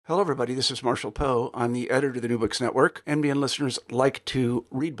Hello, everybody. This is Marshall Poe. I'm the editor of the New Books Network. NBN listeners like to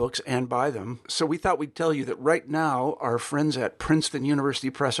read books and buy them. So we thought we'd tell you that right now, our friends at Princeton University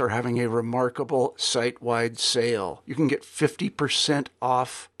Press are having a remarkable site-wide sale. You can get 50%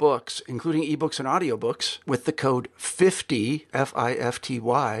 off books, including ebooks and audiobooks, with the code 50,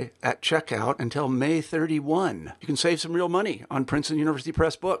 F-I-F-T-Y, at checkout until May 31. You can save some real money on Princeton University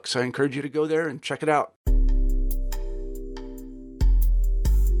Press books. I encourage you to go there and check it out.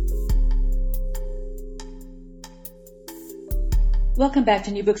 Welcome back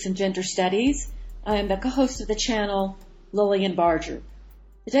to New Books in Gender Studies. I am the co-host of the channel, Lillian Barger.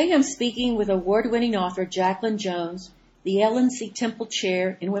 Today I'm speaking with award-winning author Jacqueline Jones, the Ellen C. Temple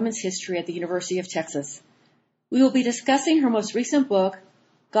Chair in Women's History at the University of Texas. We will be discussing her most recent book,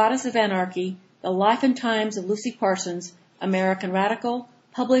 Goddess of Anarchy, The Life and Times of Lucy Parsons, American Radical,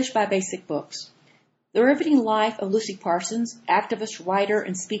 published by Basic Books. The riveting life of Lucy Parsons, activist, writer,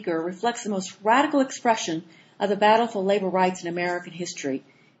 and speaker, reflects the most radical expression of the battle for labor rights in American history.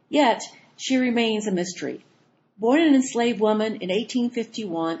 Yet, she remains a mystery. Born an enslaved woman in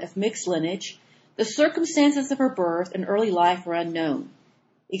 1851 of mixed lineage, the circumstances of her birth and early life are unknown.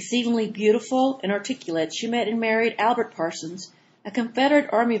 Exceedingly beautiful and articulate, she met and married Albert Parsons, a Confederate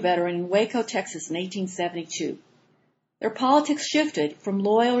Army veteran in Waco, Texas in 1872. Their politics shifted from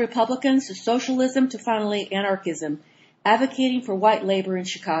loyal Republicans to socialism to finally anarchism, advocating for white labor in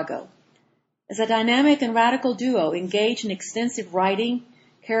Chicago. As a dynamic and radical duo engaged in extensive writing,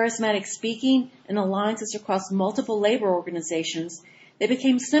 charismatic speaking, and alliances across multiple labor organizations, they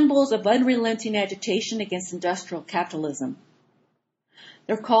became symbols of unrelenting agitation against industrial capitalism.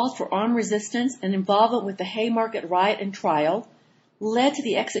 Their calls for armed resistance and involvement with the Haymarket riot and trial led to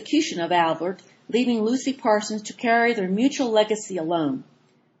the execution of Albert, leaving Lucy Parsons to carry their mutual legacy alone.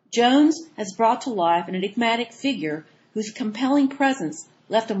 Jones has brought to life an enigmatic figure whose compelling presence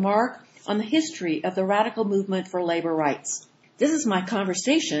left a mark on the history of the radical movement for labor rights. This is my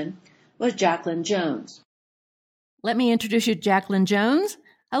conversation with Jacqueline Jones. Let me introduce you to Jacqueline Jones.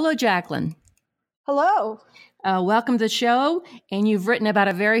 Hello, Jacqueline. Hello. Welcome to the show. And you've written about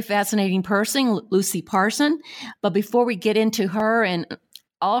a very fascinating person, Lucy Parsons. But before we get into her and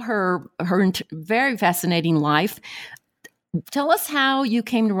all her very fascinating life, tell us how you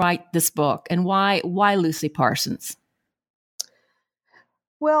came to write this book and why Lucy Parsons.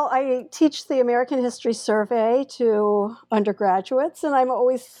 Well, I teach the American History Survey to undergraduates, and I'm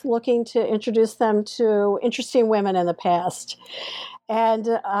always looking to introduce them to interesting women in the past. And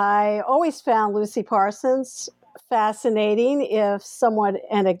I always found Lucy Parsons fascinating, if somewhat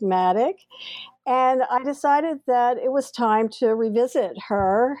enigmatic. And I decided that it was time to revisit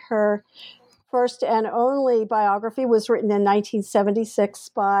her. Her first and only biography was written in 1976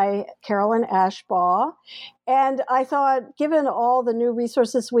 by Carolyn Ashbaugh. And I thought, given all the new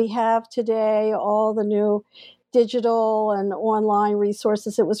resources we have today, all the new digital and online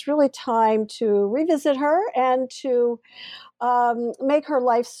resources, it was really time to revisit her and to make her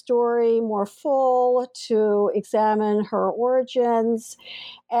life story more full, to examine her origins,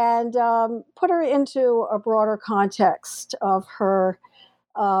 and put her into a broader context of her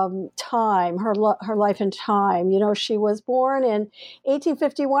time, her life and time. You know, she was born in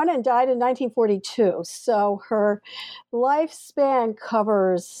 1851 and died in 1942. So her lifespan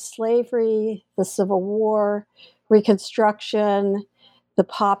covers slavery, the Civil War, Reconstruction, the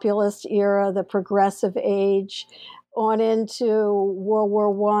populist era, the progressive age, on into World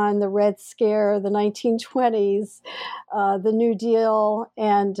War I, the Red Scare, the 1920s, the New Deal,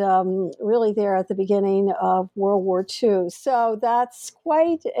 and really there at the beginning of World War II. So that's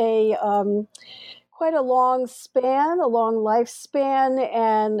quite a long span, a long lifespan,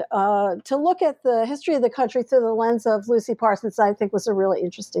 and to look at the history of the country through the lens of Lucy Parsons, I think was a really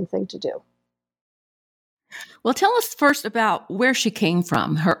interesting thing to do. Well, tell us first about where she came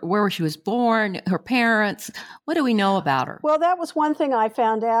from, where she was born, her parents. What do we know about her? Well, that was one thing I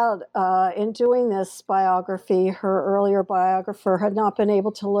found out in doing this biography. Her earlier biographer had not been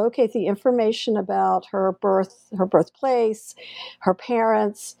able to locate the information about her birthplace, her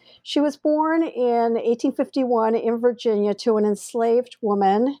parents. She was born in 1851 in Virginia to an enslaved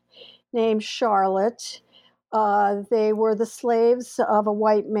woman named Charlotte. They were the slaves of a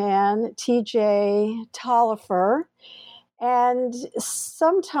white man, T.J. Taliaferro. And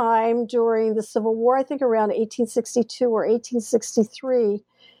sometime during the Civil War, I think around 1862 or 1863,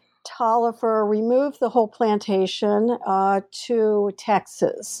 Taliaferro removed the whole plantation to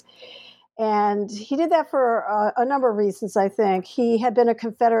Texas. And he did that for a number of reasons, I think. He had been a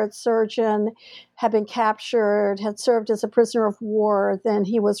Confederate surgeon, had been captured, had served as a prisoner of war. Then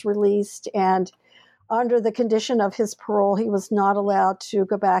he was released and under the condition of his parole, he was not allowed to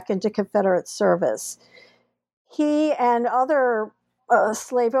go back into Confederate service. He and other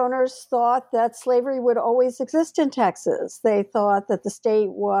slave owners thought that slavery would always exist in Texas. They thought that the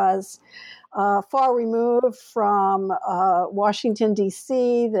state was far removed from Washington,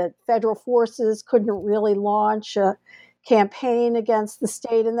 D.C., that federal forces couldn't really launch a campaign against the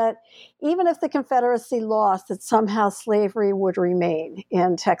state, and that even if the Confederacy lost, that somehow slavery would remain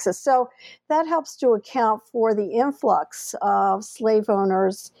in Texas. So that helps to account for the influx of slave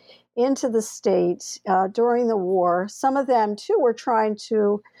owners into the state during the war. Some of them, too, were trying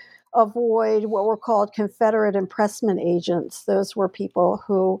to avoid what were called Confederate impressment agents. Those were people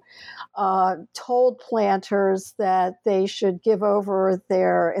who told planters that they should give over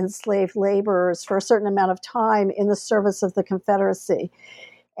their enslaved laborers for a certain amount of time in the service of the Confederacy.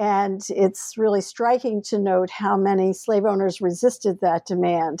 And it's really striking to note how many slave owners resisted that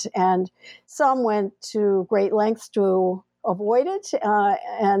demand. And some went to great lengths to avoid it,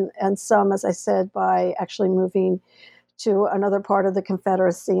 and some, as I said, by actually moving to another part of the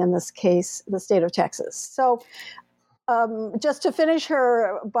Confederacy, in this case, the state of Texas. So just to finish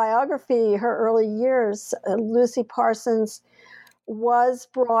her biography, her early years, Lucy Parsons was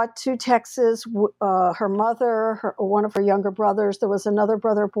brought to Texas. Her mother, one of her younger brothers, there was another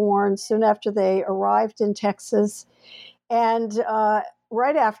brother born soon after they arrived in Texas. And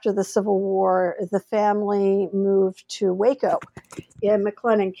right after the Civil War, the family moved to Waco in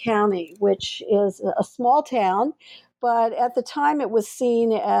McLennan County, which is a small town, but at the time it was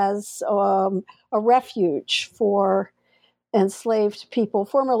seen as a refuge for enslaved people,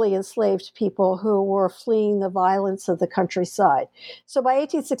 formerly enslaved people who were fleeing the violence of the countryside. So by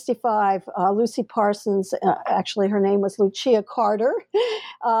 1865, Lucy Parsons, actually her name was Lucia Carter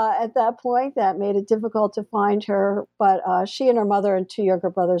at that point. That made it difficult to find her, but she and her mother and two younger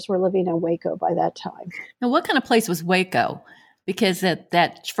brothers were living in Waco by that time. Now, what kind of place was Waco? Because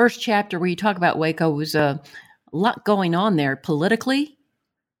that first chapter where you talk about Waco was a lot going on there politically.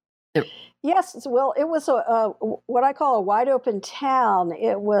 Yes, well, it was what I call a wide open town.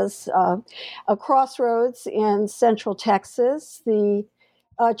 It was a crossroads in central Texas. The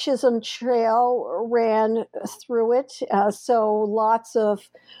Chisholm Trail ran through it, so lots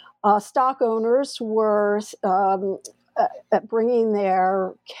of stock owners were bringing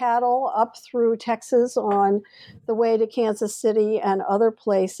their cattle up through Texas on the way to Kansas City and other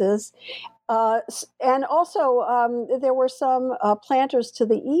places. And also, there were some planters to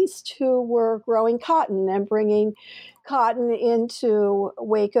the east who were growing cotton and bringing cotton into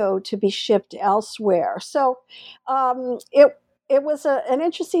Waco to be shipped elsewhere. So it was an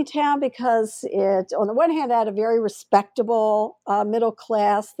interesting town because it, on the one hand, had a very respectable middle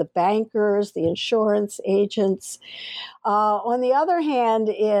class, the bankers, the insurance agents. On the other hand,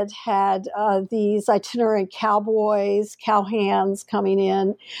 it had these itinerant cowboys, cowhands coming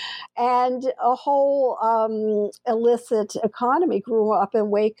in, and a whole illicit economy grew up in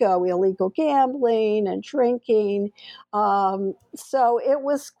Waco, illegal gambling and drinking. So it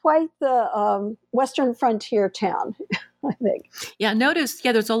was quite the western frontier town, I think. Yeah, notice,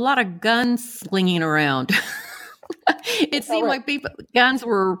 there's a lot of guns slinging around. It seemed like guns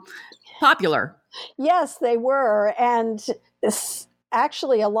were popular. Yes, they were. And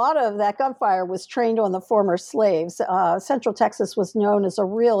actually, a lot of that gunfire was trained on the former slaves. Central Texas was known as a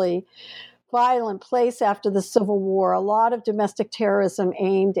really violent place after the Civil War. A lot of domestic terrorism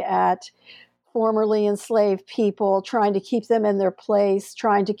aimed at formerly enslaved people, trying to keep them in their place,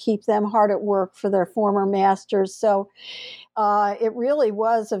 trying to keep them hard at work for their former masters. So it really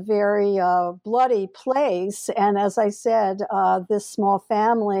was a very bloody place. And as I said, this small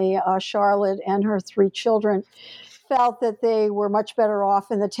family, Charlotte and her three children, felt that they were much better off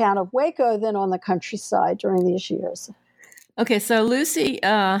in the town of Waco than on the countryside during these years. Okay, so Lucy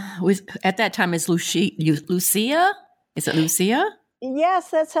was at that time is Lucia? Is it Lucia? Yes,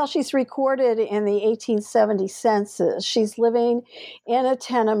 that's how she's recorded in the 1870 census. She's living in a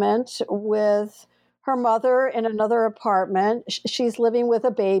tenement with her mother in another apartment. She's living with a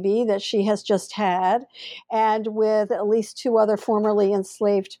baby that she has just had and with at least two other formerly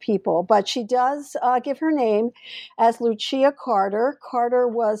enslaved people. But she does give her name as Lucia Carter. Carter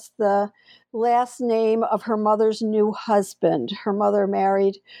was the last name of her mother's new husband. Her mother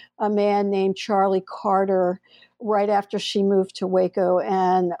married a man named Charlie Carter right after she moved to Waco,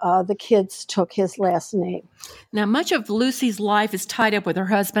 and the kids took his last name. Now, much of Lucy's life is tied up with her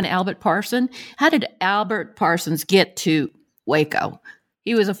husband, Albert Parson. How did Albert Parsons get to Waco?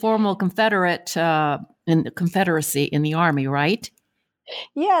 He was a former Confederate in the Confederacy in the Army, right?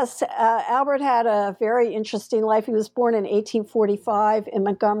 Yes, Albert had a very interesting life. He was born in 1845 in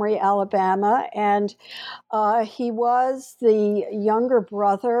Montgomery, Alabama, and he was the younger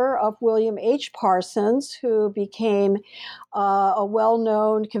brother of William H. Parsons, who became a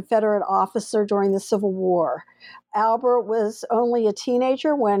well-known Confederate officer during the Civil War. Albert was only a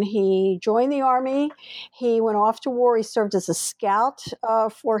teenager when he joined the Army. He went off to war. He served as a scout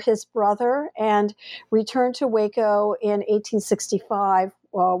for his brother and returned to Waco in 1865,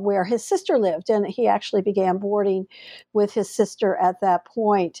 where his sister lived. And he actually began boarding with his sister at that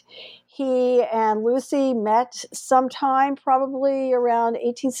point. He and Lucy met sometime, probably around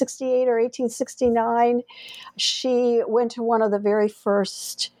 1868 or 1869. She went to one of the very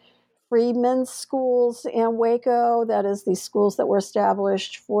first freedmen's schools in Waco. That is, these schools that were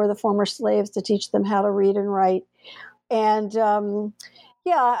established for the former slaves to teach them how to read and write. And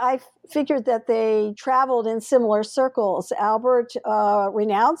I figured that they traveled in similar circles. Albert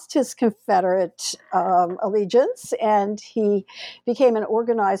renounced his Confederate allegiance, and he became an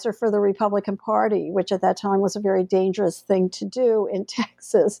organizer for the Republican Party, which at that time was a very dangerous thing to do in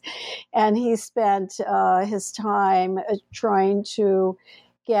Texas. And he spent his time trying to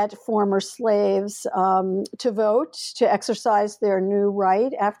get former slaves to vote, to exercise their new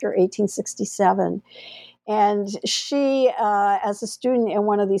right after 1867. And she, as a student in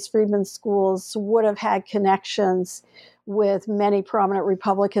one of these freedmen's schools, would have had connections with many prominent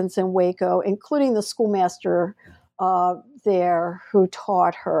Republicans in Waco, including the schoolmaster there who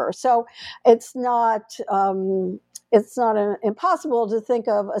taught her. So it's not impossible to think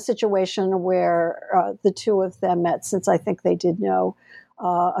of a situation where the two of them met, since I think they did know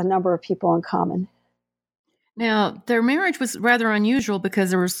a number of people in common. Now, their marriage was rather unusual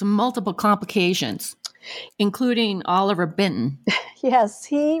because there were some multiple complications, including Oliver Benton. Yes,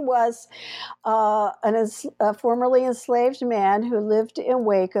 he was a formerly enslaved man who lived in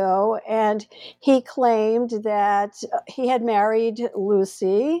Waco, and he claimed that he had married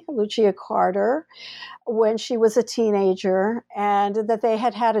Lucia Carter, when she was a teenager, and that they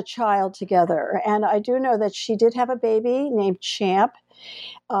had had a child together. And I do know that she did have a baby named Champ.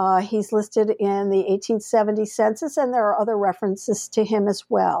 He's listed in the 1870 census, and there are other references to him as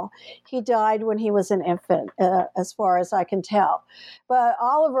well. He died when he was an infant, as far as I can tell. But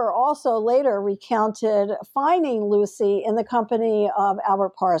Oliver also later recounted finding Lucy in the company of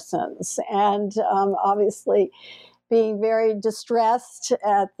Albert Parsons, and obviously being very distressed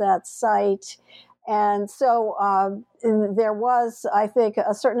at that sight. And so there was, I think,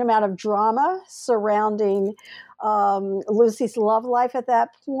 a certain amount of drama surrounding Lucy's love life at that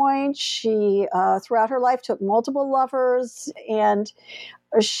point. She, throughout her life, took multiple lovers, and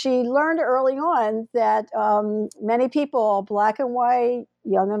she learned early on that many people, black and white,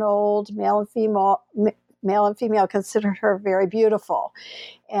 young and old, male and female, considered her very beautiful.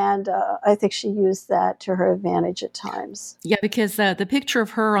 And I think she used that to her advantage at times. Yeah, because the picture of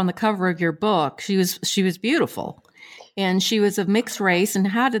her on the cover of your book, she was beautiful, and she was of mixed race. And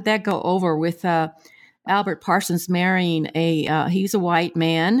how did that go over with Albert Parsons marrying he's a white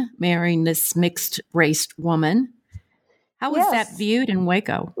man marrying this mixed race woman? How was that viewed in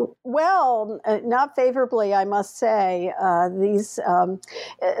Waco? Well, not favorably, I must say.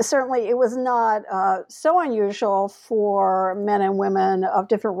 Certainly, it was not so unusual for men and women of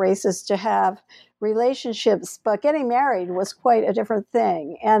different races to have relationships, but getting married was quite a different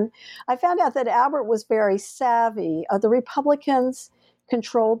thing. And I found out that Albert was very savvy. The Republicans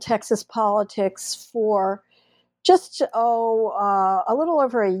controlled Texas politics for just, a little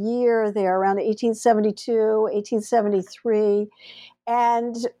over a year there, around 1872, 1873.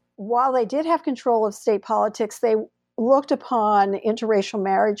 And while they did have control of state politics, they looked upon interracial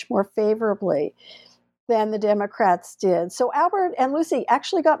marriage more favorably than the Democrats did. So Albert and Lucy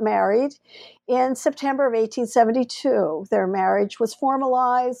actually got married in September of 1872. Their marriage was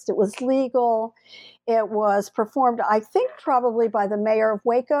formalized. It was legal. It was performed, I think, probably by the mayor of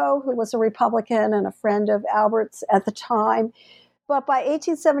Waco, who was a Republican and a friend of Albert's at the time. But by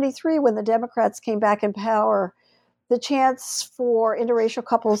 1873, when the Democrats came back in power, the chance for interracial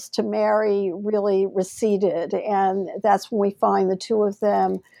couples to marry really receded. And that's when we find the two of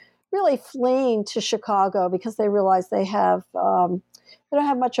them really fleeing to Chicago because they realize they don't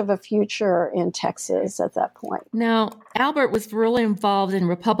have much of a future in Texas at that point. Now, Albert was really involved in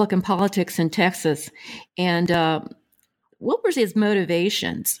Republican politics in Texas. And what were his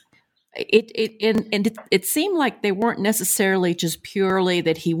motivations? It seemed like they weren't necessarily just purely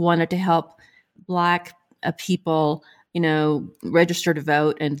that he wanted to help Black people, register to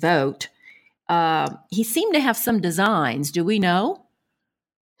vote and vote. He seemed to have some designs. Do we know?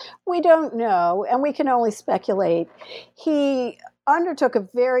 We don't know, and we can only speculate. He undertook a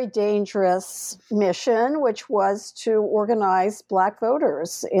very dangerous mission, which was to organize Black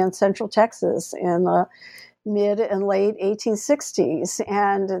voters in Central Texas in the mid and late 1860s.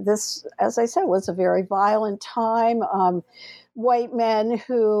 And this, as I said, was a very violent time. White men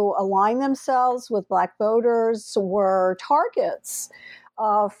who aligned themselves with Black voters were targets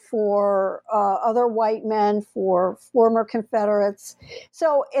for other white men, for former Confederates.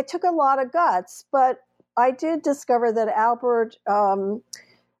 So it took a lot of guts, but I did discover that Albert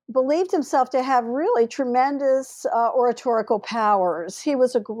believed himself to have really tremendous oratorical powers. He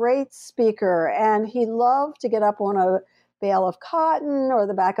was a great speaker, and he loved to get up on a bale of cotton or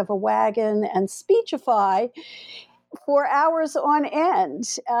the back of a wagon and speechify for hours on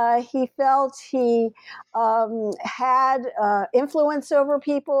end. He felt he had influence over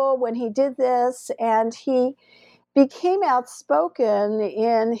people when he did this, and he became outspoken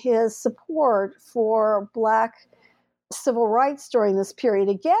in his support for Black civil rights during this period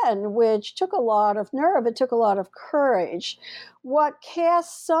again, which took a lot of nerve. It took a lot of courage. What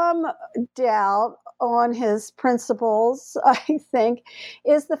casts some doubt on his principles, I think,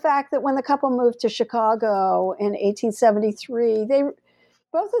 is the fact that when the couple moved to Chicago in 1873,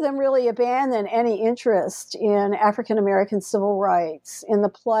 both of them really abandoned any interest in African American civil rights, in the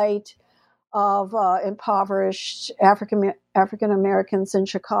plight of impoverished African Americans in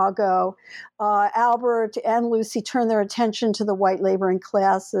Chicago. Albert and Lucy turned their attention to the white laboring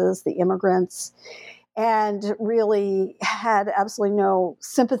classes, the immigrants, and really had absolutely no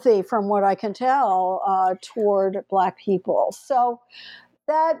sympathy, from what I can tell, toward Black people. So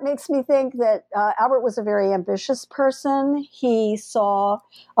that makes me think that Albert was a very ambitious person. He saw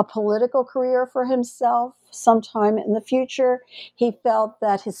a political career for himself sometime in the future. He felt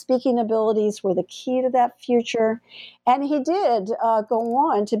that his speaking abilities were the key to that future. And he did go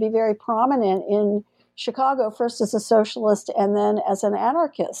on to be very prominent in Chicago, first as a socialist and then as an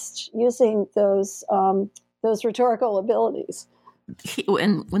anarchist, using those rhetorical abilities.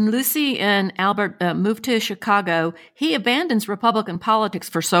 When Lucy and Albert moved to Chicago, he abandons Republican politics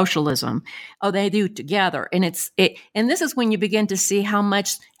for socialism. Oh, they do together, and and this is when you begin to see how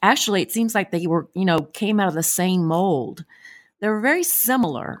much actually it seems like they were, came out of the same mold. They were very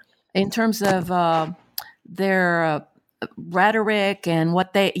similar in terms of their rhetoric and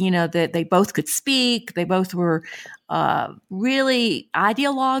what that they both could speak. They both were really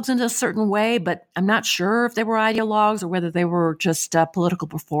ideologues in a certain way, but I'm not sure if they were ideologues or whether they were just political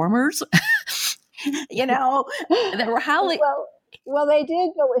performers. They were highly. Well, they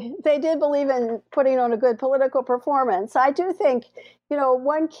did believe in putting on a good political performance. I do think,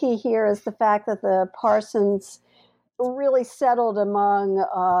 one key here is the fact that the Parsons really settled among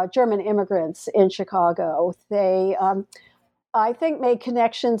German immigrants in Chicago. They, I think, made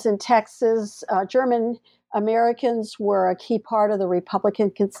connections in Texas. German Americans were a key part of the Republican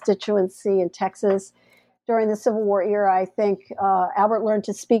constituency in Texas during the Civil War era. I think Albert learned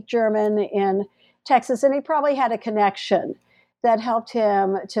to speak German in Texas, and he probably had a connection that helped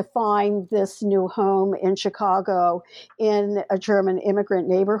him to find this new home in Chicago in a German immigrant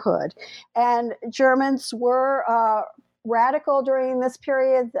neighborhood. And Germans were radical during this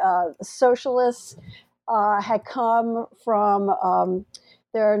period. Socialists had come from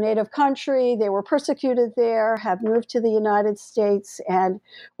their native country. They were persecuted there, have moved to the United States, and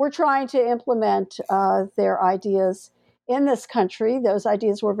were trying to implement their ideas in this country. Those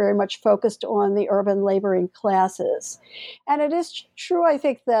ideas were very much focused on the urban laboring classes. And it is true, I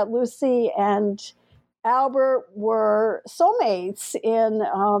think, that Lucy and Albert were soulmates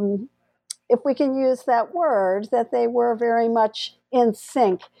in, if we can use that word, that they were very much in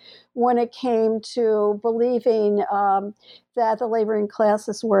sync when it came to believing that the laboring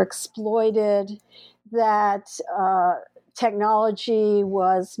classes were exploited, that technology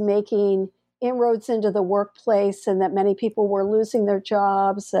was making inroads into the workplace, and that many people were losing their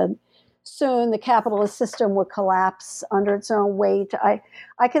jobs, and soon the capitalist system would collapse under its own weight.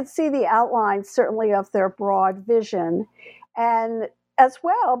 I could see the outlines, certainly, of their broad vision. And as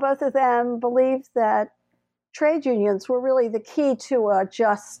well, both of them believed that trade unions were really the key to a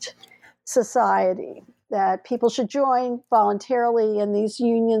just society, that people should join voluntarily in these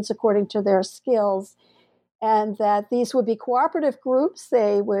unions according to their skills, and that these would be cooperative groups.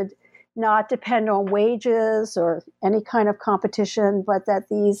 They would not depend on wages or any kind of competition, but that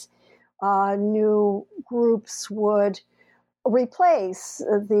these new groups would replace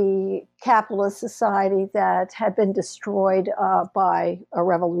the capitalist society that had been destroyed by a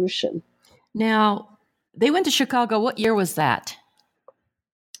revolution. Now, they went to Chicago. What year was that?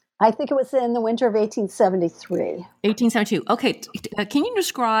 I think it was in the winter of 1873. 1872. Okay. Can you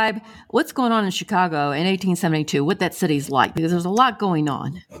describe what's going on in Chicago in 1872, what that city's like? Because there's a lot going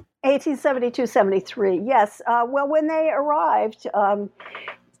on. 1872-73, yes. Well, when they arrived,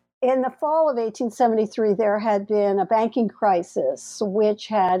 in the fall of 1873, there had been a banking crisis, which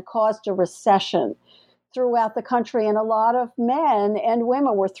had caused a recession throughout the country, and a lot of men and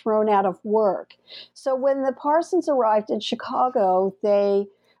women were thrown out of work. So when the Parsons arrived in Chicago, they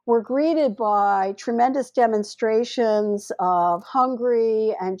were greeted by tremendous demonstrations of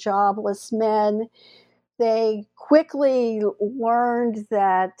hungry and jobless men. They quickly learned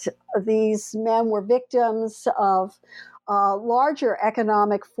that these men were victims of larger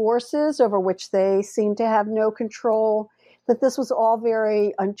economic forces over which they seemed to have no control, that this was all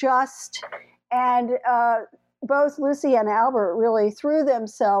very unjust. And both Lucy and Albert really threw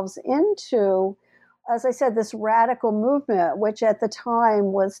themselves into, as I said, this radical movement, which at the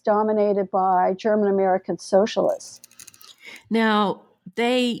time was dominated by German-American socialists. Now,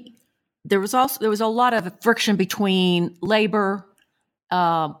 there was a lot of friction between labor,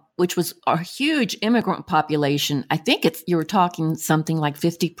 which was a huge immigrant population. I think you were talking something like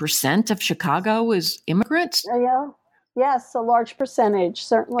 50% of Chicago is immigrants. Yeah. Yes, a large percentage,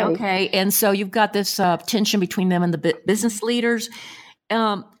 certainly. Okay, and so you've got this tension between them and the business leaders.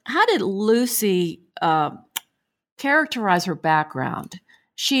 How did Lucy characterize her background?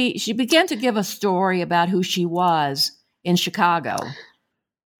 She began to give a story about who she was in Chicago.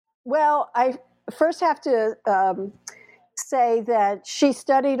 Well, I first have to say that she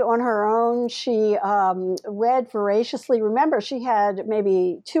studied on her own. She read voraciously. Remember, she had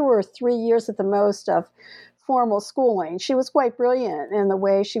maybe 2 or 3 years at the most of formal schooling. She was quite brilliant in the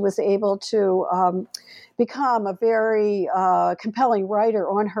way she was able to become a very compelling writer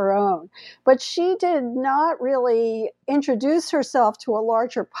on her own. But she did not really introduce herself to a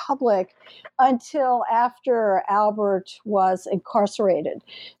larger public until after Albert was incarcerated.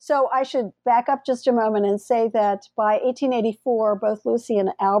 So I should back up just a moment and say that by 1884, both Lucy and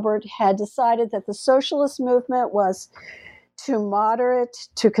Albert had decided that the socialist movement was too moderate,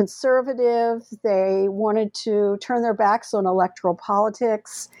 too conservative. They wanted to turn their backs on electoral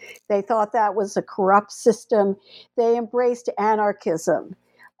politics. They thought that was a corrupt system. They embraced anarchism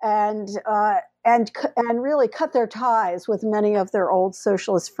and really cut their ties with many of their old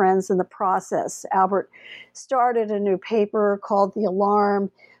socialist friends in the process. Albert started a new paper called The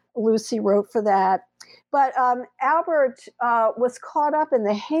Alarm. Lucy wrote for that. But Albert was caught up in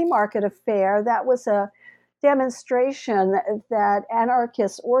the Haymarket affair. That was a demonstration that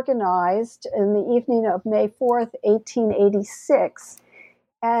anarchists organized in the evening of May 4th, 1886.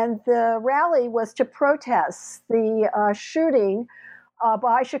 And the rally was to protest the shooting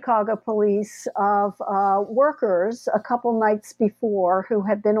by Chicago police of workers a couple nights before who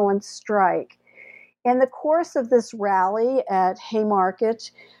had been on strike. In the course of this rally at Haymarket,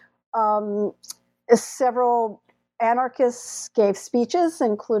 several anarchists gave speeches,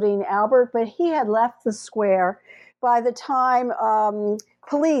 including Albert, but he had left the square. By the time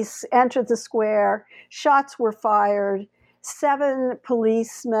police entered the square, shots were fired. 7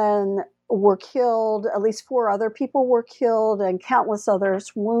 policemen were killed, at least 4 other people were killed, and countless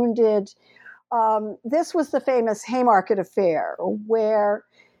others wounded. This was the famous Haymarket affair, where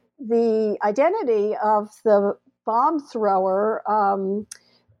the identity of the bomb thrower,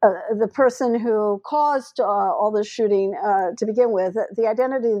 the person who caused all the shooting to begin with, the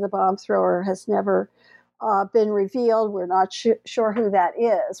identity of the bomb thrower has never been revealed. We're not sure who that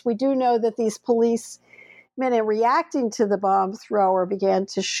is. We do know that these policemen, in reacting to the bomb thrower, began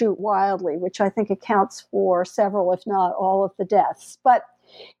to shoot wildly, which I think accounts for several, if not all, of the deaths. But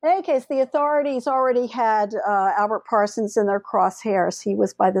in any case, the authorities already had Albert Parsons in their crosshairs. He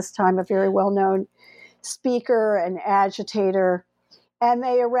was by this time a very well-known speaker and agitator. And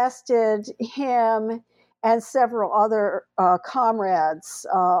they arrested him and several other comrades,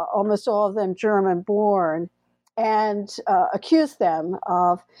 almost all of them German-born, and accused them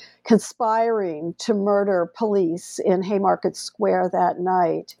of conspiring to murder police in Haymarket Square that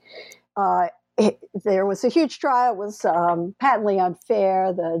night. There was a huge trial. It was patently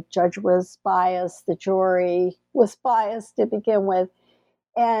unfair. The judge was biased. The jury was biased to begin with.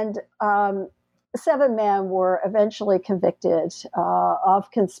 And 7 men were eventually convicted of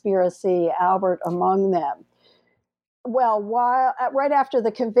conspiracy, Albert among them. Well, right after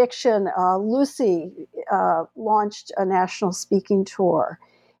the conviction, Lucy launched a national speaking tour.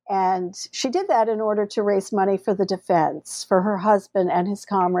 And she did that in order to raise money for the defense, for her husband and his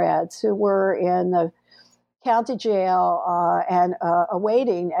comrades who were in the county jail and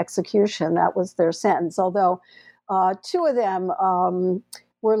awaiting execution. That was their sentence, although 2 of them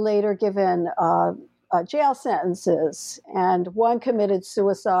were later given jail sentences, and one committed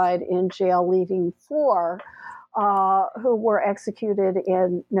suicide in jail, leaving four who were executed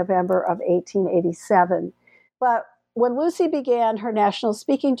in November of 1887. But when Lucy began her national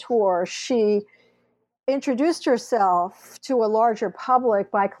speaking tour, she introduced herself to a larger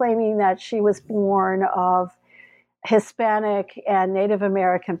public by claiming that she was born of Hispanic and Native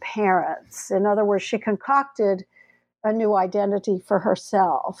American parents. In other words, she concocted a new identity for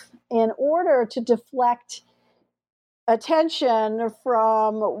herself in order to deflect attention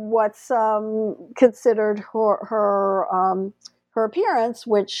from what some considered her appearance,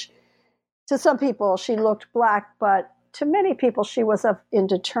 which to some people she looked black, but to many people she was of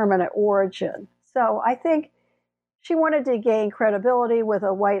indeterminate origin. So I think she wanted to gain credibility with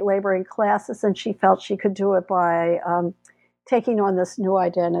the white laboring classes, and she felt she could do it by taking on this new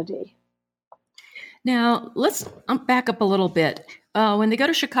identity. Now, let's back up a little bit. When they go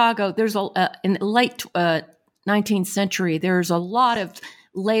to Chicago, there's in the late 19th century, there's a lot of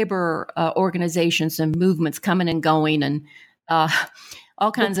labor organizations and movements coming and going, and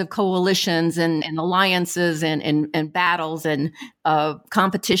all kinds of coalitions and alliances and battles and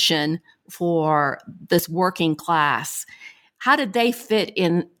competition for this working class. How did they fit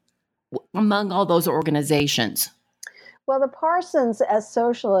in among all those organizations? Well, the Parsons, as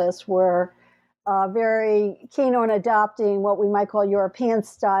socialists, were very keen on adopting what we might call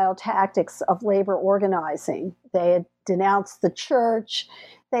European-style tactics of labor organizing. They had denounced the church.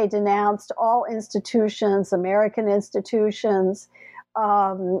 They denounced all institutions, American institutions,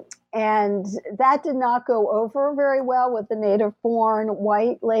 and that did not go over very well with the native-born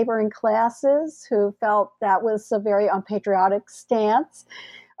white laboring classes, who felt that was a very unpatriotic stance.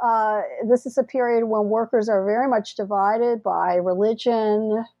 This is a period when workers are very much divided by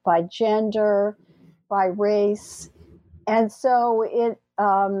religion, by gender, by race, and so it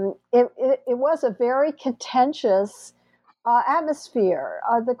was a very contentious atmosphere.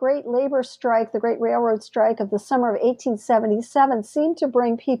 The great labor strike, the great railroad strike of the summer of 1877 seemed to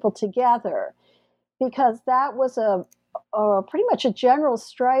bring people together, because that was a pretty much a general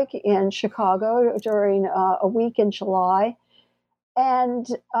strike in Chicago during a week in July. And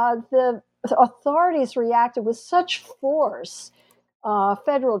the authorities reacted with such force.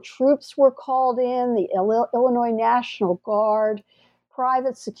 Federal troops were called in, the Illinois National Guard,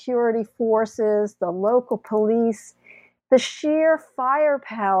 private security forces, the local police. The sheer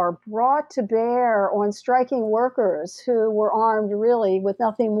firepower brought to bear on striking workers who were armed really with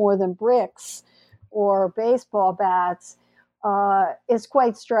nothing more than bricks or baseball bats is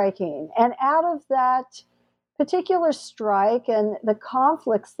quite striking. And out of that particular strike and the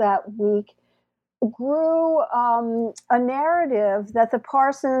conflicts that week grew a narrative that the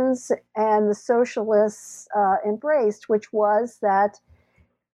Parsons and the socialists embraced, which was that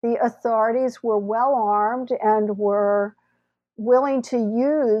the authorities were well armed and were willing to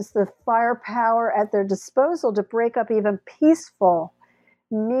use the firepower at their disposal to break up even peaceful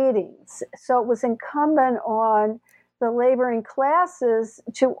meetings. So it was incumbent on the laboring classes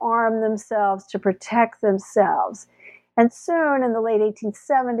to arm themselves, to protect themselves. And soon, in the late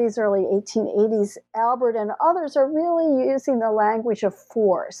 1870s, early 1880s, Albert and others are really using the language of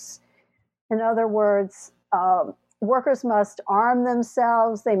force. In other words, workers must arm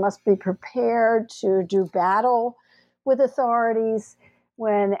themselves. They must be prepared to do battle with authorities.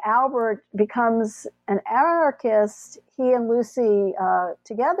 When Albert becomes an anarchist, he and Lucy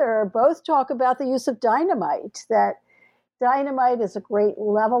together both talk about the use of dynamite, that dynamite is a great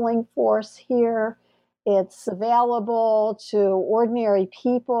leveling force here. It's available to ordinary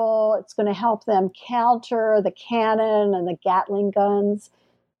people. It's going to help them counter the cannon and the Gatling guns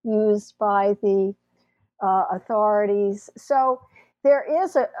used by the authorities. So there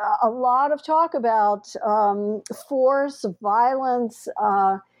is a lot of talk about force, violence.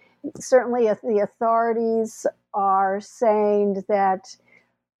 Certainly, the authorities are saying that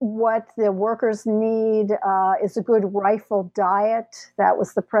what the workers need is a good rifle diet. That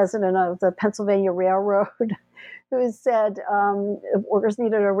was the president of the Pennsylvania Railroad who said workers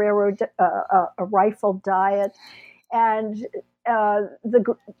needed a rifle diet. And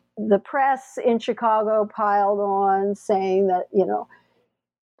the press in Chicago piled on, saying that,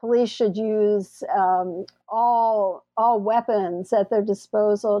 police should use all weapons at their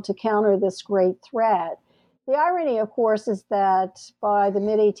disposal to counter this great threat. The irony, of course, is that by the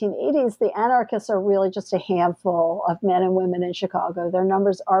mid-1880s, the anarchists are really just a handful of men and women in Chicago. Their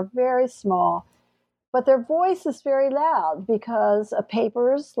numbers are very small, but their voice is very loud because of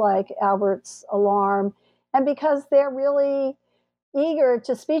papers like Albert's Alarm, and because they're really eager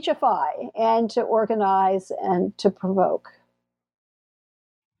to speechify and to organize and to provoke.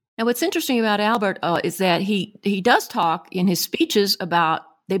 And what's interesting about Albert is that he does talk in his speeches about,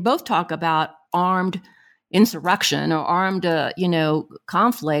 they both talk about armed insurrection or armed,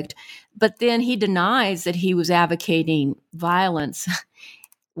 conflict, but then he denies that he was advocating violence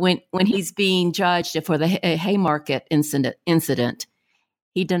when he's being judged for the Haymarket incident.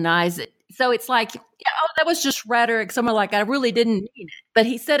 He denies it. So it's like, that was just rhetoric. Someone like, I really didn't mean it. But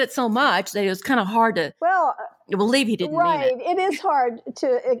he said it so much that it was kind of hard to believe he didn't mean it. It is hard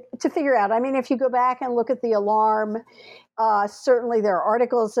to figure out. I mean, if you go back and look at the alarm, certainly there are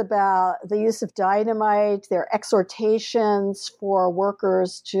articles about the use of dynamite. There are exhortations for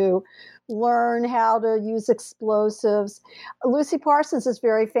workers to learn how to use explosives. Lucy Parsons is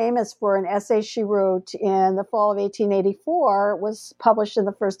very famous for an essay she wrote in the fall of 1884. It was published in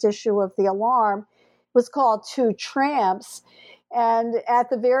the first issue of The Alarm. It was called Two Tramps. And at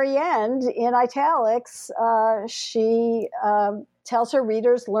the very end, in italics, she tells her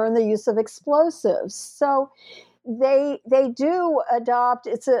readers, learn the use of explosives. So they do adopt,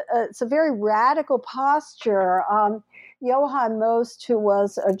 it's a very radical posture. Johann Most, who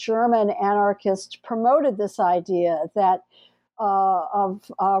was a German anarchist, promoted this idea that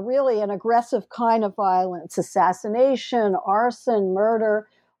of really an aggressive kind of violence, assassination, arson, murder,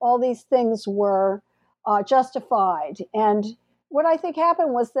 all these things were justified. And what I think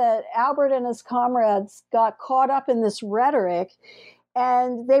happened was that Albert and his comrades got caught up in this rhetoric,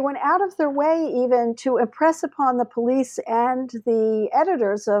 and they went out of their way even to impress upon the police and the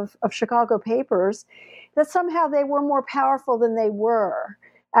editors of Chicago papers that somehow they were more powerful than they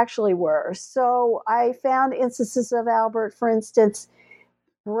actually were. So I found instances of Albert, for instance,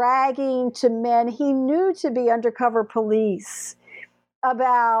 bragging to men he knew to be undercover police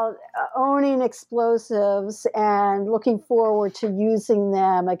about owning explosives and looking forward to using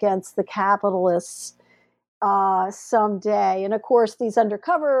them against the capitalists someday. And of course, these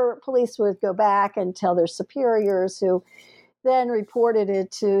undercover police would go back and tell their superiors, who then reported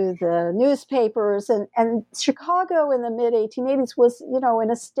it to the newspapers. And Chicago in the mid-1880s was,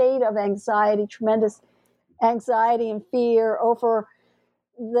 in a state of anxiety, tremendous anxiety and fear over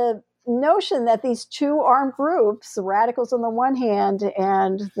the notion that these two armed groups, the radicals on the one hand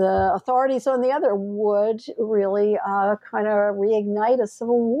and the authorities on the other, would really kind of reignite a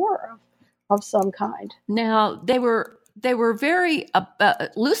civil war of some kind. Now, they were very,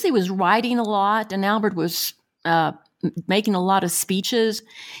 Lucy was writing a lot and Albert was making a lot of speeches.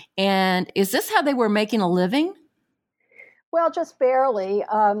 And is this how they were making a living? Well, just barely.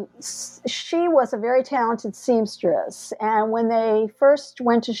 She was a very talented seamstress. And when they first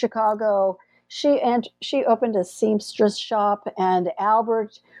went to Chicago, she opened a seamstress shop, and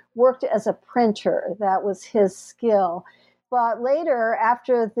Albert worked as a printer. That was his skill. But later,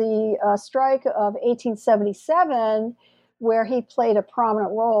 after the strike of 1877, where he played a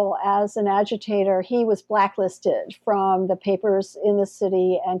prominent role as an agitator, he was blacklisted from the papers in the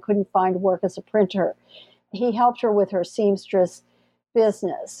city and couldn't find work as a printer. He helped her with her seamstress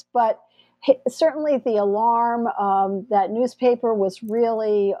business. But certainly the Alarm, that newspaper was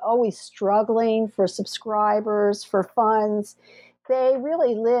really always struggling for subscribers, for funds. They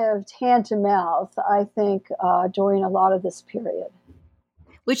really lived hand to mouth, I think, during a lot of this period.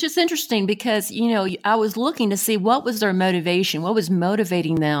 Which is interesting because, I was looking to see what was their motivation, what was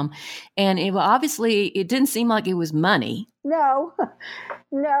motivating them. And obviously it didn't seem like it was money. No.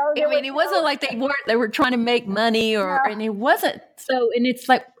 It wasn't like they were trying to make money and it wasn't. So, and it's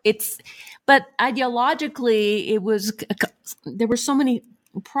like, but ideologically there were so many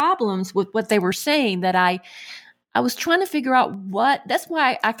problems with what they were saying that I was trying to figure out that's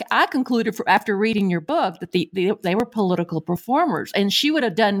why I concluded after reading your book that they were political performers, and she would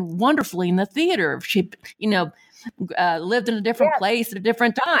have done wonderfully in the theater if she, lived in a different place at a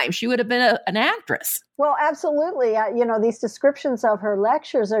different time. She would have been an actress. Well, absolutely. These descriptions of her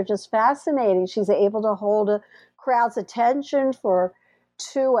lectures are just fascinating. She's able to hold a crowd's attention for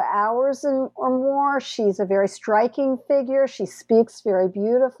 2 hours or more. She's a very striking figure. She speaks very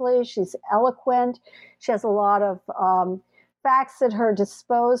beautifully. She's eloquent. She has a lot of facts at her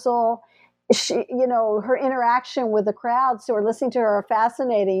disposal. She, her interaction with the crowds who are listening to her are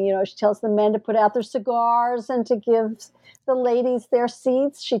fascinating. She tells the men to put out their cigars and to give the ladies their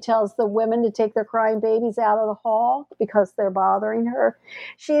seats. She tells the women to take their crying babies out of the hall because they're bothering her.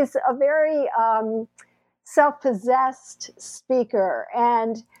 She's a very self-possessed speaker.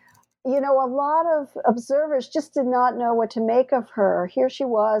 And, a lot of observers just did not know what to make of her. Here she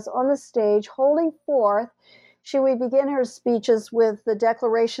was on the stage holding forth. She would begin her speeches with the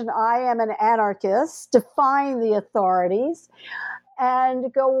declaration, "I am an anarchist," defying the authorities.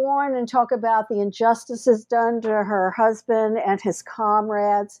 and go on and talk about the injustices done to her husband and his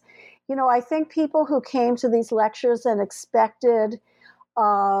comrades. I think people who came to these lectures and expected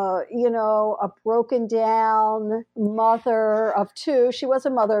a broken down mother of two. She was a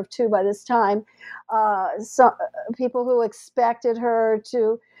mother of two by this time. So people who expected her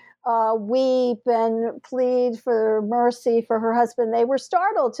to weep and plead for mercy for her husband, they were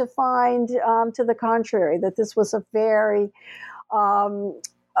startled to find, to the contrary, that this was a very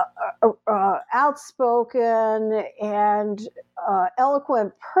outspoken and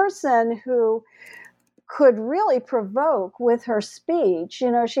eloquent person who could really provoke with her speech.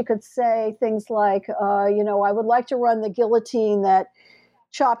 She could say things like, I would like to run the guillotine that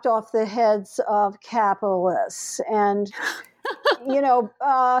chopped off the heads of capitalists. And,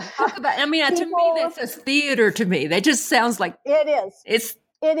 Talk about, to me, that's just theater to me. That just sounds like it is.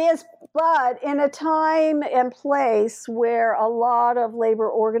 It is, but in a time and place where a lot of labor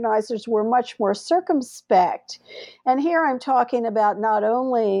organizers were much more circumspect. And here I'm talking about not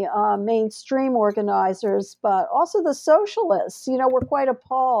only mainstream organizers, but also the socialists, were quite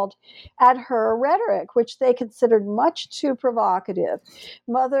appalled at her rhetoric, which they considered much too provocative.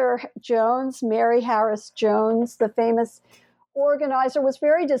 Mother Jones, Mary Harris Jones, the famous organizer, was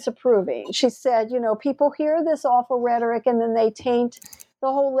very disapproving. She said, people hear this awful rhetoric and then they taint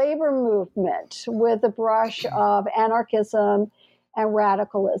the whole labor movement with the brush of anarchism and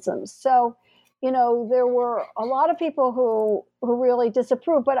radicalism. So, there were a lot of people who really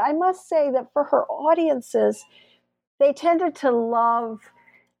disapproved. But I must say that for her audiences, they tended to love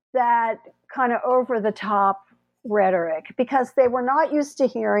that kind of over-the-top rhetoric because they were not used to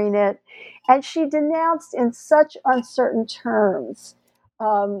hearing it. And she denounced in such uncertain terms,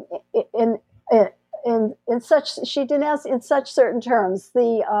 she denounced in such certain terms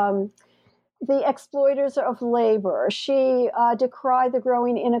the exploiters of labor. She decried the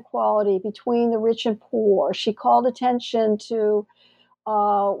growing inequality between the rich and poor. She called attention to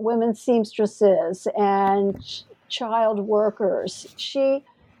women seamstresses and child workers. She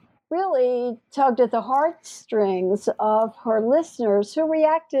really tugged at the heartstrings of her listeners, who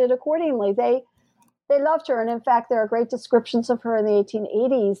reacted accordingly. They loved her, and in fact, there are great descriptions of her in the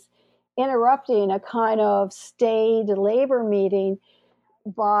 1880s interrupting a kind of staid labor meeting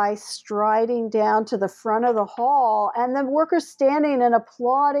by striding down to the front of the hall, and the workers standing and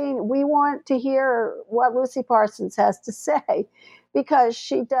applauding. We want to hear what Lucy Parsons has to say, because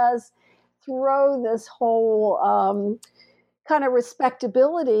she does throw this whole kind of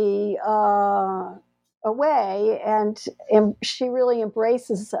respectability away, and she really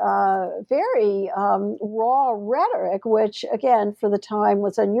embraces very raw rhetoric, which again for the time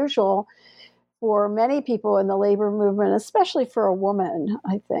was unusual for many people in the labor movement, especially for a woman,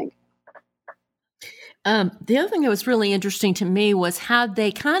 I think. The other thing that was really interesting to me was how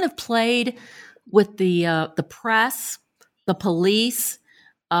they kind of played with the press, the police.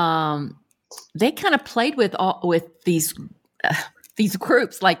 They kind of played with these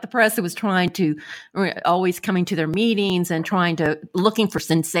groups, like the press that was trying to always coming to their meetings and looking for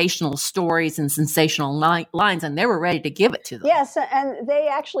sensational stories and sensational lines, and they were ready to give it to them. Yes, and they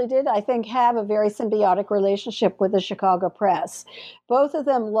actually did, I think, have a very symbiotic relationship with the Chicago press. Both of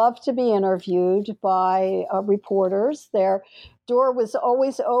them loved to be interviewed by reporters. Their door was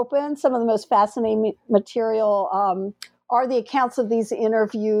always open. Some of the most fascinating material are the accounts of these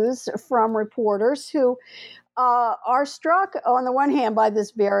interviews from reporters who are struck, on the one hand, by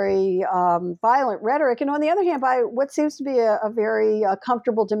this very violent rhetoric, and on the other hand, by what seems to be a very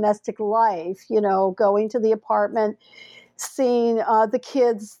comfortable domestic life, going to the apartment, seeing the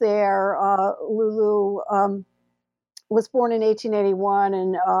kids there. Lulu was born in 1881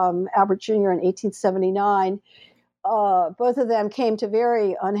 and Albert Jr. in 1879. Both of them came to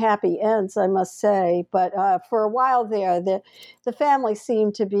very unhappy ends, I must say. But for a while there, the family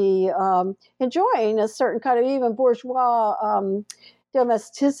seemed to be enjoying a certain kind of even bourgeois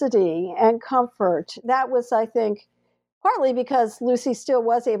domesticity and comfort. That was, I think, partly because Lucy still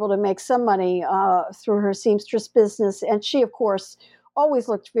was able to make some money through her seamstress business. And she, of course, always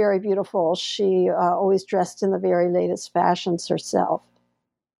looked very beautiful. She always dressed in the very latest fashions herself.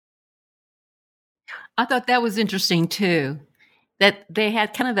 I thought that was interesting too, that they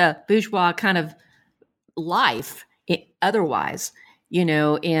had kind of the bourgeois kind of life otherwise,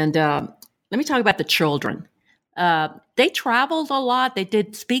 and let me talk about the children. They traveled a lot. They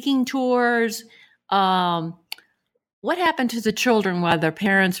did speaking tours. What happened to the children while their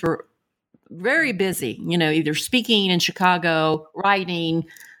parents were very busy, either speaking in Chicago, writing,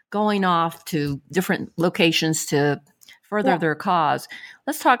 going off to different locations to further their cause.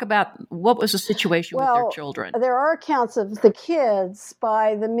 Let's talk about what was the situation with their children. There are accounts of the kids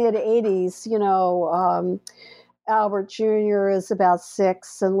by the mid-'80s. Albert Jr. is about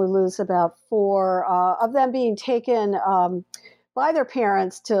 6 and Lulu's about 4, of them being taken by their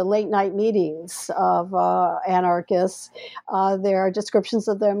parents to late night meetings of anarchists. There are descriptions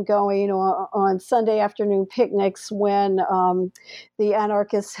of them going on Sunday afternoon picnics when the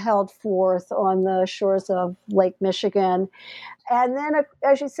anarchists held forth on the shores of Lake Michigan. And then,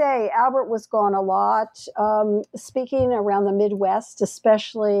 as you say, Albert was gone a lot, speaking around the Midwest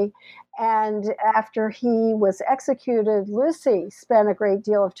especially. And after he was executed, Lucy spent a great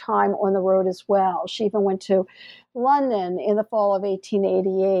deal of time on the road as well. She even went to London in the fall of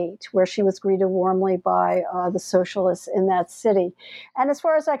 1888, where she was greeted warmly by the socialists in that city. And as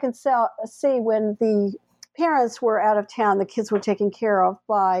far as I can see, when the parents were out of town, the kids were taken care of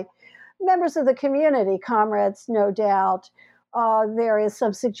by members of the community, comrades, no doubt. There is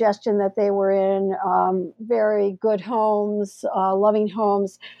some suggestion that they were in very good homes, loving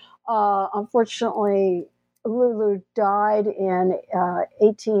homes. Unfortunately, Lulu died in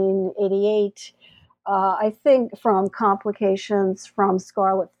 1888, I think from complications from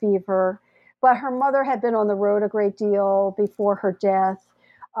scarlet fever. But her mother had been on the road a great deal before her death.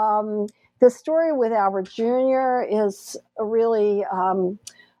 The story with Albert Jr. is really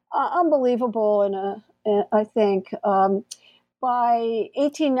unbelievable, I think. By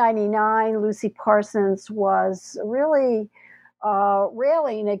 1899, Lucy Parsons was really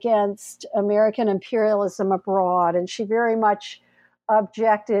railing against American imperialism abroad, and she very much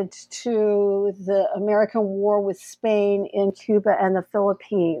objected to the American war with Spain in Cuba and the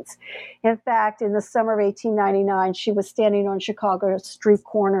Philippines. In fact, in the summer of 1899, she was standing on Chicago street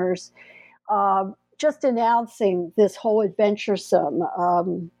corners just announcing this whole adventurism,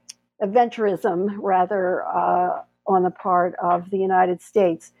 on the part of the United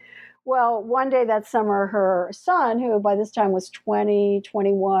States. Well, one day that summer, her son, who by this time was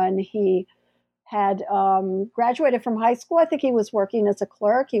 21, he had graduated from high school. I think he was working as a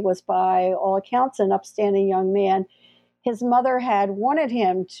clerk. He was, by all accounts, an upstanding young man. His mother had wanted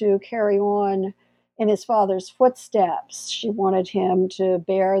him to carry on in his father's footsteps. She wanted him to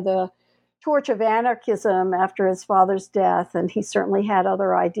bear the torch of anarchism after his father's death, and he certainly had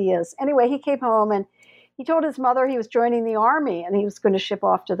other ideas. Anyway, he came home and he told his mother he was joining the army and he was going to ship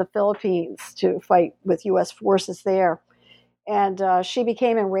off to the Philippines to fight with U.S. forces there. And she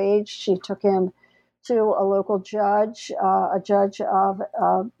became enraged. She took him to a local judge, a judge of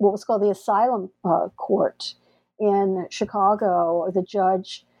what was called the Asylum Court in Chicago. The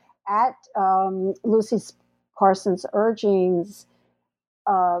judge, at Lucy Parsons' urgings,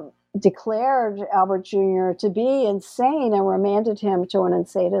 declared Albert Jr. to be insane and remanded him to an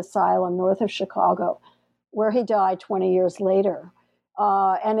insane asylum north of Chicago, where he died 20 years later.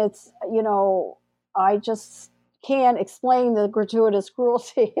 And it's, I just can't explain the gratuitous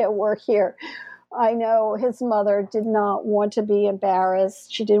cruelty at work here. I know his mother did not want to be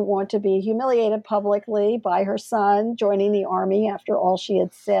embarrassed. She didn't want to be humiliated publicly by her son joining the army after all she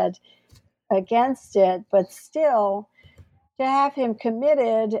had said against it. But still, to have him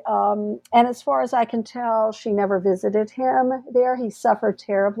committed, and as far as I can tell, she never visited him there. He suffered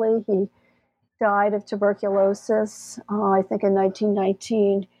terribly. He died of tuberculosis, I think in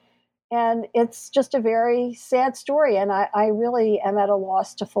 1919. And it's just a very sad story, and I really am at a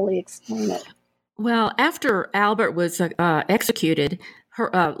loss to fully explain it. Well, after Albert was executed,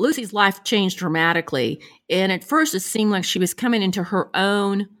 Lucy's life changed dramatically. And at first, it seemed like she was coming into her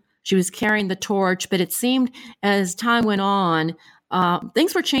own. She was carrying the torch, but it seemed as time went on,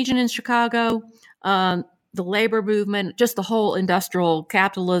 things were changing in Chicago. The labor movement, just the whole industrial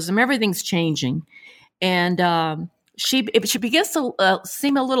capitalism, everything's changing. And she begins to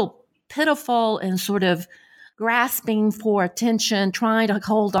seem a little pitiful and sort of grasping for attention, trying to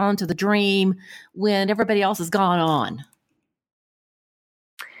hold on to the dream when everybody else has gone on.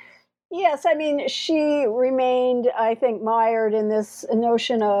 Yes, I mean, she remained, I think, mired in this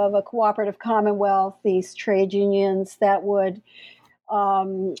notion of a cooperative commonwealth, these trade unions that would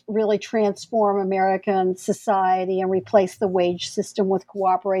really transform American society and replace the wage system with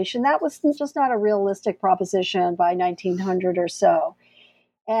cooperation. That was just not a realistic proposition by 1900 or so.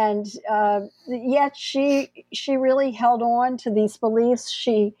 And yet she really held on to these beliefs.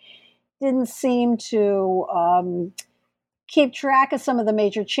 She didn't seem to keep track of some of the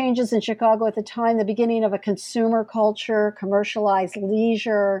major changes in Chicago at the time, the beginning of a consumer culture, commercialized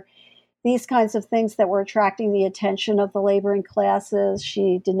leisure, these kinds of things that were attracting the attention of the laboring classes.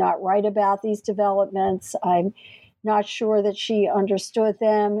 She did not write about these developments. I'm not sure that she understood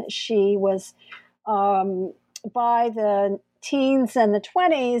them. She was by the teens and the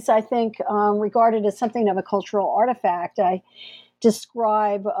 20s, I think regarded as something of a cultural artifact. I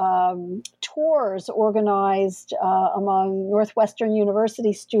describe tours organized among Northwestern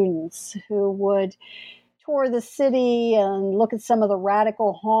University students who would tour the city and look at some of the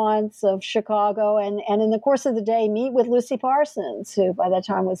radical haunts of Chicago, and in the course of the day meet with Lucy Parsons, who by that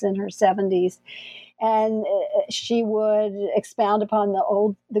time was in her 70s. And she would expound upon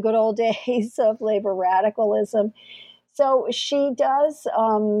the good old days of labor radicalism. So she does,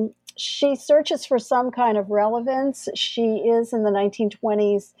 she searches for some kind of relevance. She is in the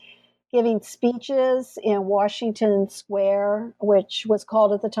 1920s giving speeches in Washington Square, which was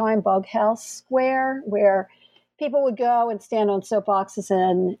called at the time Bug House Square, where people would go and stand on soapboxes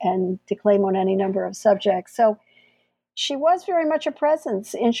and declaim on any number of subjects. So she was very much a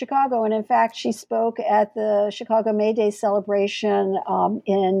presence in Chicago. And in fact, she spoke at the Chicago May Day celebration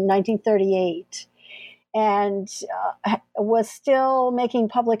in 1938 and was still making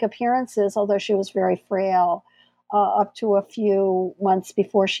public appearances, although she was very frail, up to a few months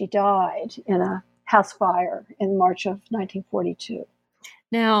before she died in a house fire in March of 1942.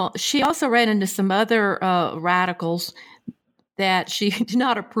 Now, she also ran into some other radicals that she did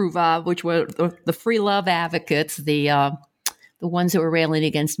not approve of, which were the free love advocates, the ones that were railing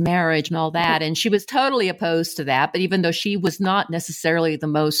against marriage and all that. And she was totally opposed to that. But even though she was not necessarily the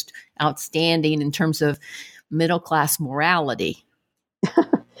most outstanding in terms of middle-class morality.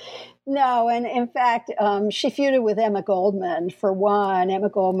 No, and in fact, she feuded with Emma Goldman, for one. Emma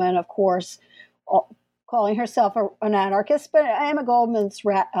Goldman, of course, calling herself an anarchist, but Emma Goldman's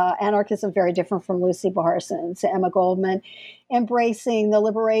anarchism very different from Lucy Parsons. Emma Goldman embracing the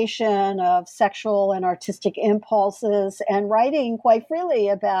liberation of sexual and artistic impulses and writing quite freely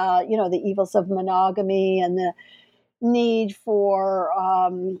about, the evils of monogamy and the need for,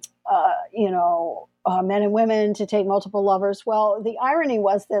 men and women to take multiple lovers. Well, the irony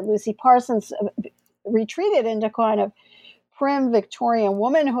was that Lucy Parsons retreated into kind of prim Victorian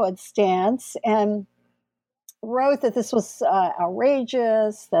womanhood stance and wrote that this was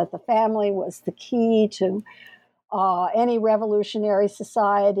outrageous, that the family was the key to any revolutionary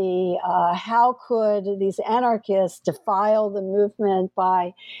society. How could these anarchists defile the movement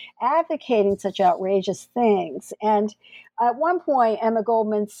by advocating such outrageous things? And at one point, Emma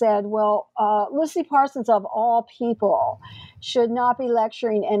Goldman said, well, Lucy Parsons, of all people, should not be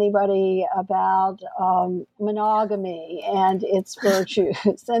lecturing anybody about monogamy and its virtues.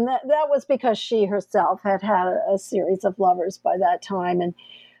 And that was because she herself had a series of lovers by that time. And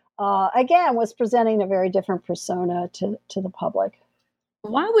again, was presenting a very different persona to the public.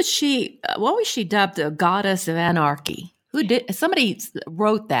 Why was she dubbed a goddess of anarchy? Who did? Somebody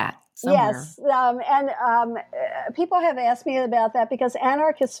wrote that somewhere. Yes, and people have asked me about that because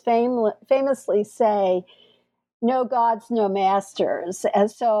anarchists famously say, no gods, no masters. And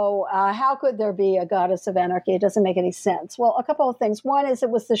so how could there be a goddess of anarchy? It doesn't make any sense. Well, a couple of things. One is it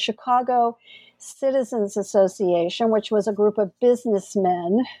was the Chicago Citizens Association, which was a group of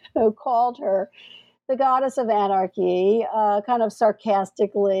businessmen who called her the goddess of anarchy, kind of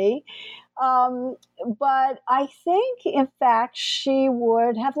sarcastically. But I think, in fact, she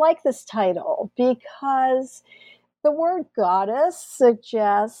would have liked this title because the word goddess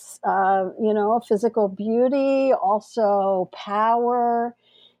suggests, physical beauty, also power,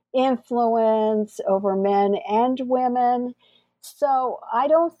 influence over men and women. So I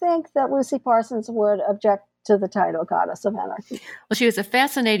don't think that Lucy Parsons would object to the title Goddess of Anarchy. Well, she was a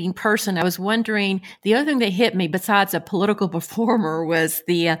fascinating person. I was wondering, the other thing that hit me besides a political performer was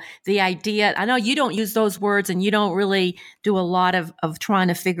the idea. I know you don't use those words and you don't really do a lot of trying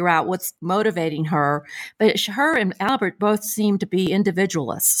to figure out what's motivating her, but her and Albert both seem to be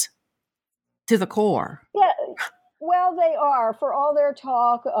individualists to the core. Yeah. Well, they are. For all their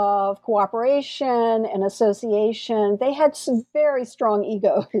talk of cooperation and association, they had some very strong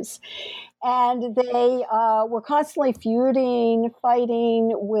egos. And they were constantly feuding,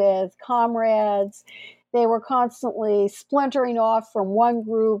 fighting with comrades. They were constantly splintering off from one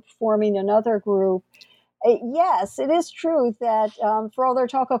group, forming another group. Yes, it is true that for all their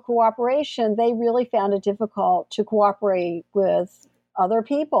talk of cooperation, they really found it difficult to cooperate with other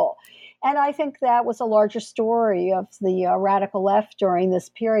people. And I think that was a larger story of the radical left during this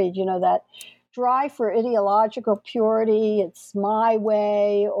period, that drive for ideological purity, it's my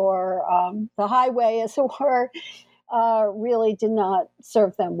way, or the highway, as it were, really did not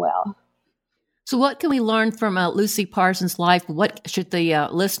serve them well. So what can we learn from Lucy Parsons' life? What should the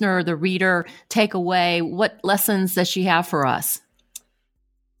listener or the reader take away? What lessons does she have for us?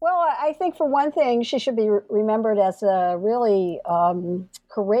 Well, I think for one thing, she should be remembered as a really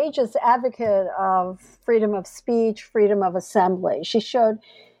courageous advocate of freedom of speech, freedom of assembly. She showed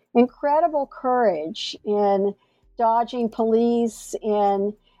incredible courage in dodging police,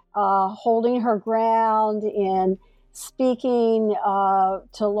 in holding her ground, in speaking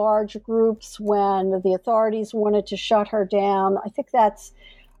to large groups when the authorities wanted to shut her down. I think that's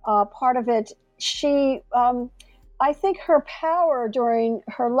part of it. I think her power during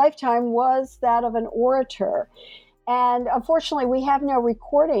her lifetime was that of an orator. And unfortunately, we have no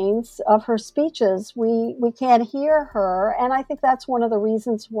recordings of her speeches. We can't hear her. And I think that's one of the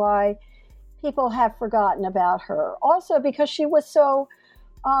reasons why people have forgotten about her. Also, because she was so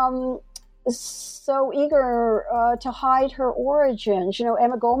eager to hide her origins. You know,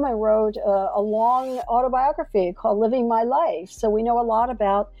 Emma Goldman wrote a long autobiography called Living My Life. So we know a lot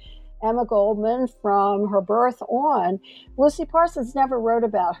about Emma Goldman from her birth on. Lucy Parsons never wrote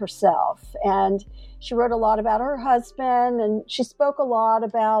about herself, and she wrote a lot about her husband, and she spoke a lot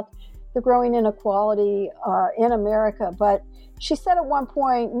about the growing inequality in America. But she said at one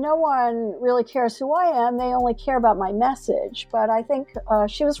point, no one really cares who I am, they only care about my message. But I think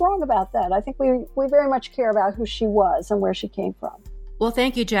she was wrong about that. I think we very much care about who she was and where she came from. Well,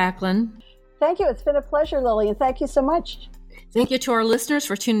 thank you, Jacqueline. Thank you. It's been a pleasure, Lily, and thank you so much. Thank you to our listeners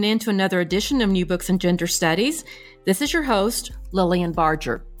for tuning in to another edition of New Books in Gender Studies. This is your host, Lillian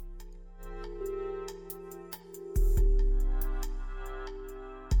Barger.